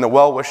nurses and the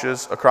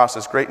well-wishes across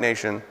this great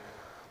nation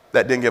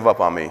that didn't give up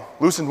on me.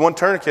 Loosened one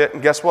tourniquet,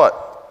 and guess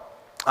what?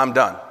 I'm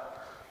done.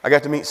 I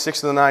got to meet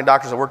 6 of the 9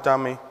 doctors that worked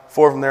on me.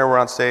 4 of them there were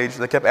on stage.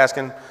 They kept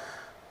asking,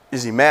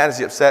 is he mad? Is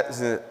he upset?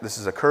 This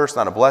is a curse,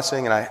 not a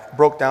blessing? And I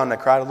broke down and I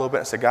cried a little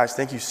bit. I said, guys,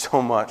 thank you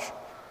so much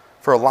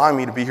for allowing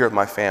me to be here with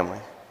my family,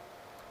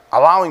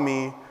 allowing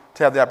me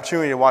to have the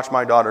opportunity to watch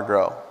my daughter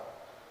grow.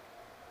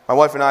 My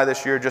wife and I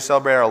this year just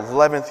celebrated our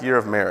 11th year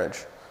of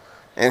marriage.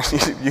 And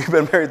you've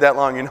been married that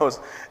long, you know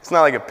it's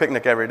not like a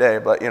picnic every day,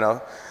 but,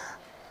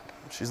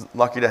 she's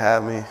lucky to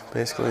have me,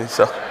 basically.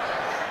 So,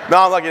 no,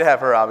 I'm lucky to have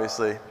her,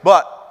 obviously.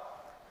 But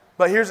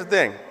here's the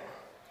thing.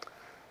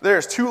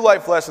 There's 2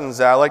 life lessons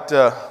that I like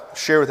to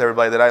share with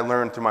everybody that I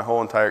learned through my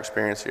whole entire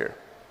experience here.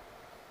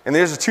 And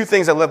there's the 2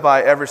 things I live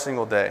by every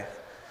single day.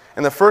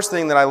 And the first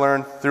thing that I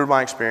learned through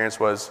my experience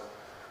was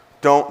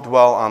don't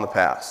dwell on the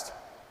past.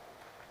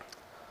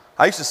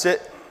 I used to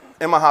sit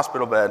in my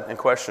hospital bed and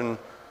question,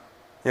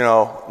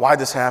 why'd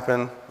this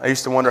happen? I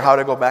used to wonder how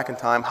to go back in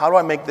time. How do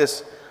I make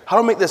this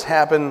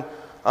happen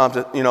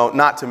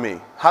not to me?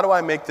 How do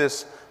I make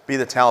this be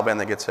the Taliban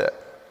that gets hit?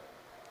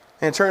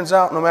 And it turns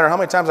out, no matter how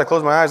many times I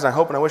closed my eyes and I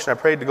hoped and I wished and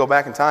I prayed to go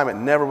back in time, it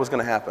never was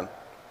going to happen.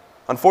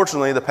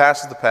 Unfortunately, the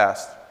past is the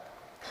past.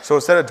 So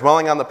instead of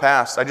dwelling on the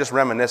past, I just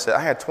reminisce it.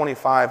 I had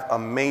 25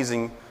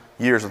 amazing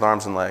years with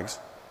arms and legs.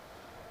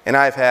 And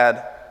I've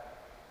had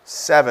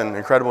 7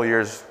 incredible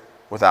years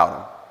without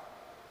him.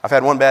 I've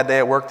had one bad day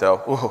at work,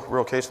 though. Ooh,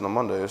 real case on the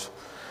Mondays.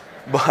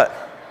 But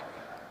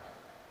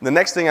the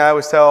next thing I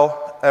always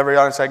tell every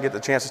audience I get the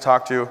chance to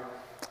talk to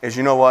is,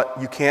 you know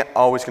what? You can't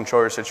always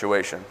control your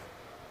situation.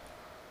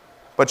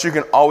 But you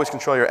can always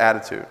control your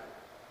attitude.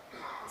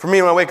 For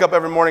me, when I wake up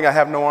every morning, I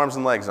have no arms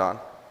and legs on,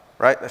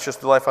 right? That's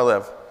just the life I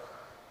live.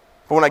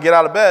 But when I get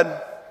out of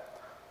bed,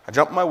 I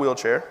jump in my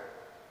wheelchair.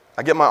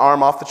 I get my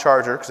arm off the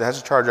charger, because it has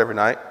a charge every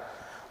night.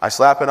 I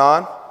slap it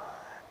on,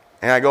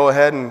 and I go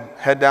ahead and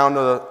head down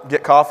to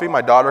get coffee.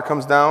 My daughter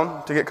comes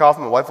down to get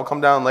coffee. My wife will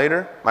come down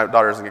later. My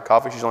daughter doesn't get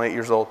coffee. She's only 8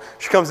 years old.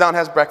 She comes down and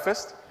has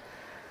breakfast.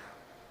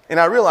 And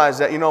I realize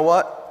that, you know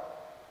what?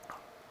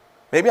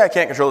 Maybe I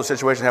can't control the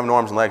situation, have no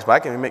arms and legs, but I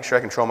can make sure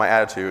I control my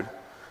attitude.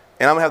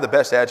 And I'm going to have the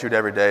best attitude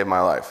every day of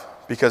my life,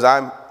 because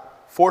I'm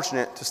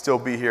fortunate to still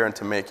be here and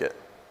to make it.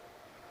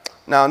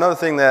 Now, another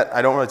thing that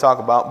I don't really talk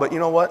about, but you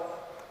know what?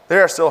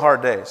 There are still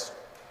hard days.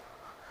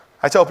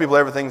 I tell people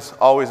everything's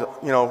always,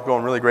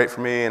 going really great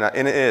for me, and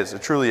it is.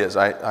 It truly is.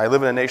 I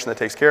live in a nation that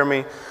takes care of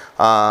me.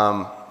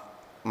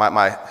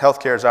 My health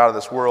care is out of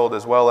this world,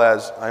 as well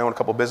as I own a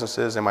couple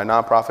businesses, and my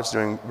nonprofit's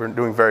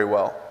doing very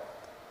well.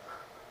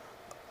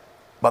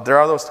 But there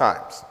are those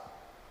times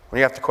when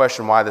you have to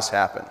question why this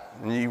happened,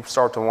 and you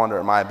start to wonder,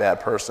 am I a bad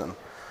person?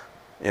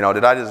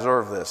 Did I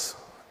deserve this?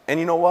 And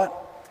you know what?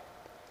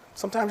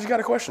 Sometimes you got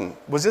to question,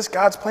 was this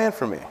God's plan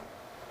for me?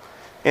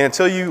 And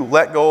until you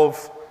let go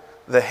of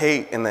the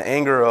hate and the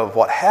anger of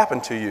what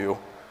happened to you,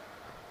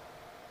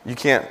 you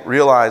can't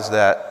realize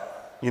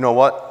that, you know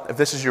what, if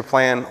this is your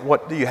plan,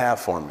 what do you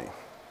have for me?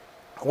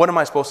 What am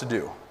I supposed to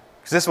do?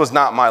 Because this was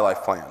not my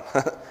life plan.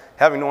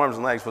 Having no arms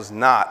and legs was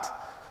not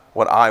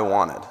what I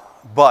wanted.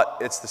 But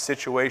it's the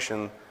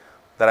situation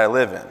that I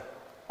live in.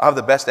 I have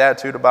the best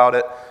attitude about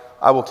it.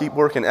 I will keep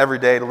working every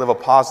day to live a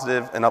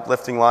positive and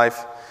uplifting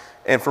life.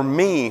 And for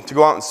me to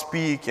go out and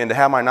speak and to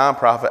have my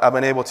nonprofit, I've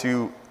been able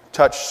to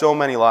touch so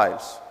many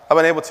lives. I've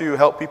been able to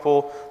help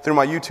people through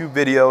my YouTube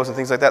videos and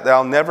things like that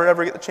I'll never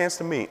ever get the chance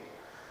to meet.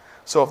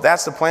 So if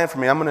that's the plan for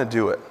me, I'm going to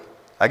do it.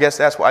 I guess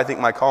that's what I think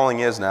my calling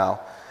is now.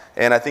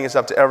 And I think it's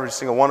up to every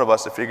single one of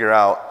us to figure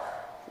out,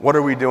 what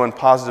are we doing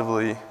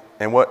positively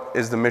and what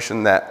is the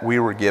mission that we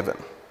were given.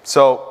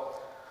 So,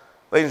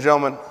 ladies and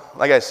gentlemen,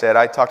 like I said,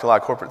 I talked a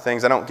lot of corporate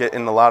things. I don't get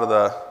in a lot of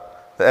the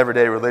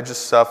everyday religious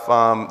stuff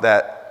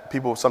that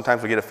people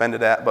sometimes will get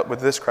offended at. But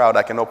with this crowd,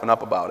 I can open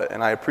up about it,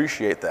 and I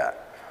appreciate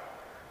that.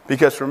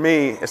 Because for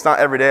me, it's not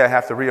every day I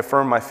have to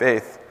reaffirm my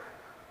faith,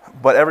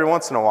 but every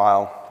once in a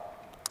while,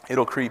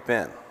 it'll creep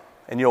in,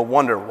 and you'll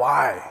wonder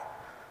why.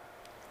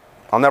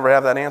 I'll never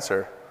have that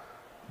answer,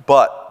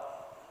 but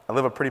I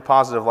live a pretty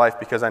positive life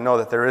because I know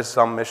that there is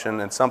some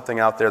mission and something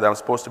out there that I'm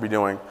supposed to be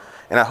doing,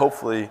 and I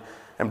hopefully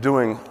am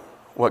doing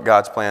what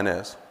God's plan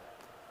is.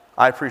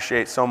 I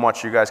appreciate so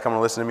much you guys coming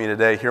to listen to me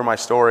today, hear my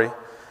story.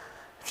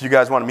 If you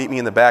guys want to meet me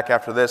in the back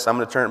after this, I'm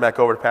going to turn it back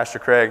over to Pastor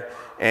Craig.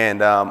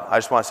 And I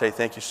just want to say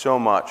thank you so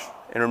much.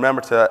 And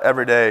remember to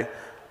every day,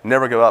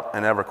 never give up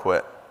and never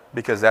quit,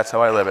 because that's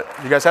how I live it.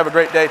 You guys have a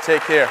great day.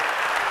 Take care.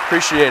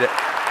 Appreciate it.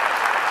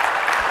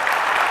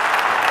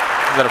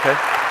 Is that okay?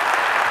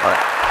 All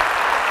right.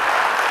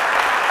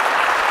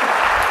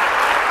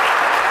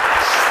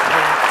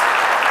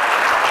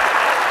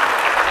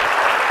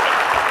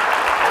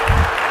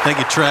 Thank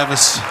you,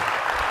 Travis. All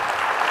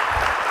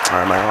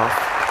right, am I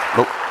off?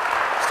 Nope.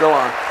 Still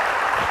on.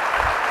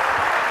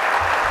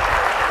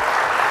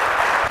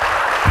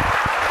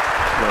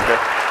 Okay.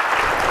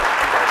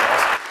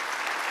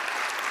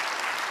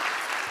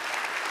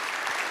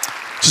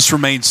 Just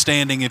remain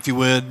standing if you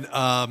would.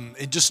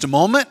 In just a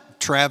moment,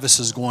 Travis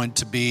is going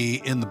to be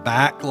in the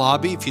back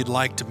lobby. If you'd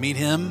like to meet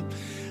him,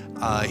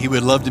 he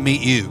would love to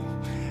meet you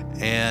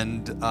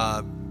and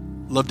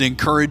love to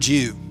encourage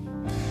you.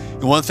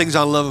 And one of the things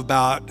I love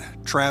about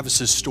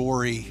Travis's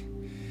story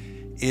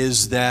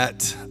is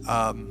that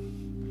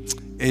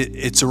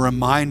it's a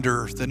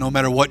reminder that no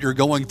matter what you're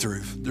going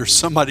through, there's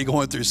somebody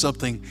going through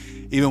something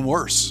even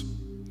worse.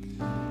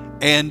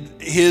 And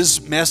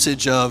his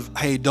message of,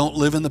 hey, don't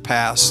live in the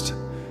past,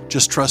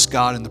 just trust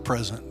God in the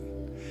present,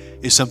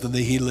 is something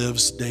that he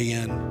lives day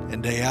in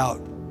and day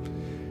out.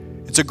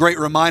 It's a great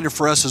reminder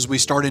for us as we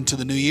start into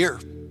the new year.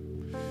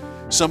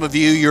 Some of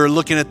you, you're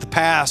looking at the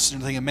past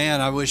and thinking, man,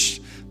 I wish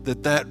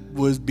that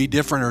would be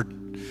different, or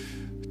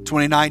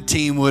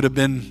 2019 would have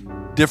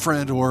been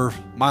different, or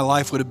my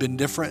life would have been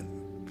different.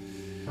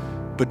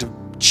 But to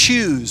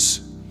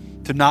choose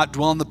to not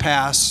dwell in the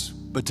past,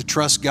 but to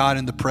trust God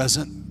in the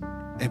present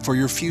and for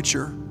your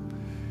future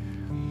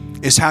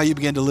is how you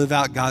begin to live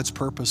out God's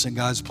purpose and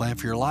God's plan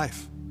for your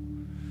life.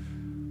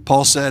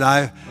 Paul said,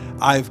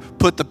 I've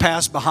put the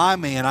past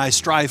behind me and I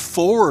strive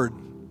forward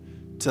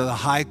to the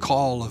high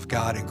call of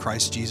God in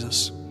Christ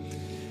Jesus.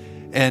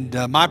 And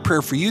my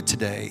prayer for you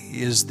today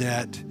is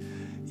that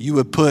you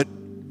would put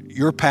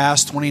your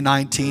past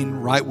 2019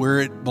 right where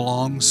it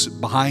belongs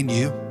behind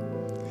you,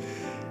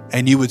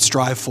 and you would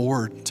strive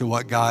forward to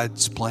what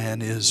God's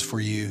plan is for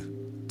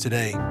you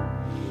today.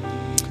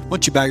 Why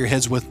don't you bow your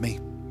heads with me?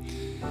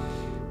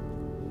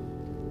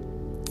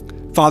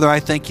 Father, I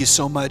thank you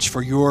so much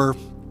for your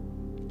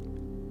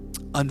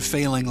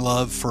unfailing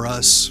love for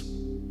us.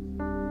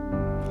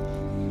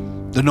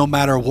 That no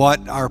matter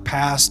what our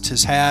past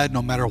has had,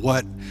 no matter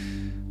what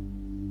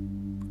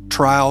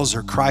trials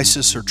or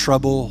crisis or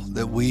trouble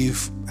that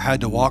we've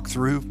had to walk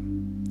through,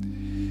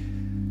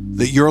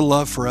 that your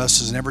love for us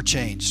has never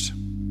changed.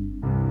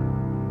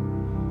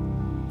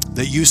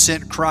 That you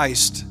sent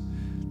Christ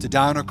to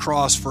die on a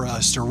cross for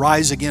us, to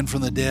rise again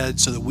from the dead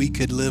so that we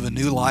could live a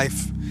new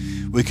life,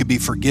 we could be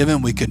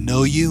forgiven, we could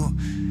know you,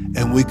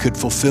 and we could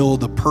fulfill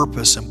the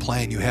purpose and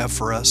plan you have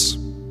for us.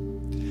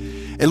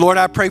 And Lord,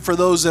 I pray for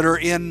those that are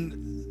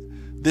in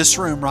this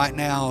room right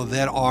now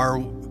that are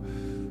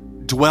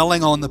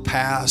dwelling on the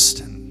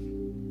past and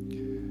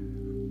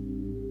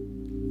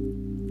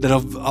that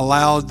have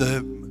allowed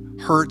the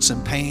hurts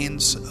and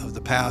pains of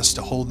the past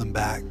to hold them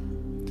back.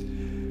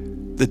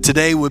 That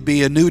today would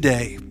be a new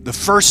day, the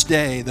first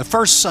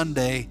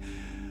Sunday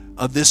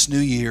of this new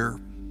year,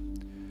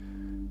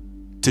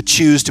 to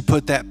choose to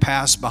put that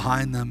past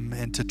behind them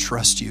and to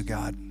trust you,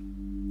 God.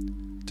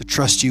 To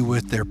trust you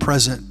with their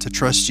present, to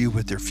trust you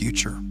with their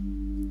future.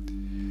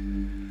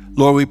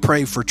 Lord, we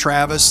pray for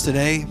Travis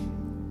today.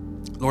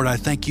 Lord, I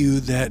thank you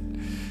that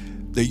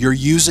you're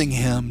using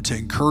him to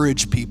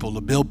encourage people,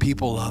 to build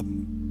people up.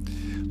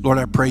 Lord,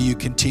 I pray you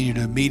continue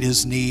to meet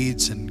his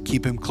needs and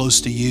keep him close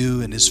to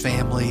you and his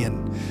family.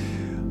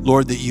 And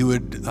Lord, that you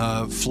would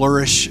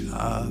flourish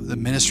the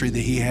ministry that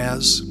he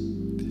has.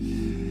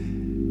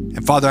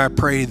 And Father, I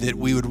pray that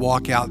we would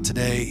walk out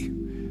today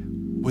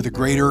with a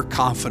greater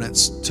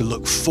confidence to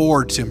look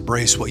forward to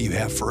embrace what you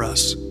have for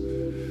us.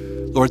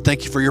 Lord,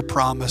 thank you for your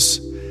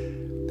promise.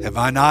 Have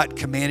I not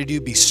commanded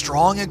you, be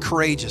strong and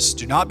courageous.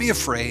 Do not be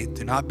afraid.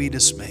 Do not be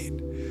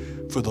dismayed.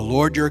 For the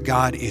Lord your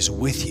God is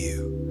with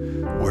you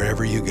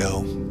wherever you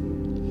go.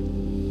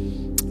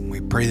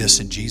 We pray this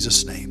in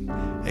Jesus' name.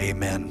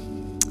 Amen.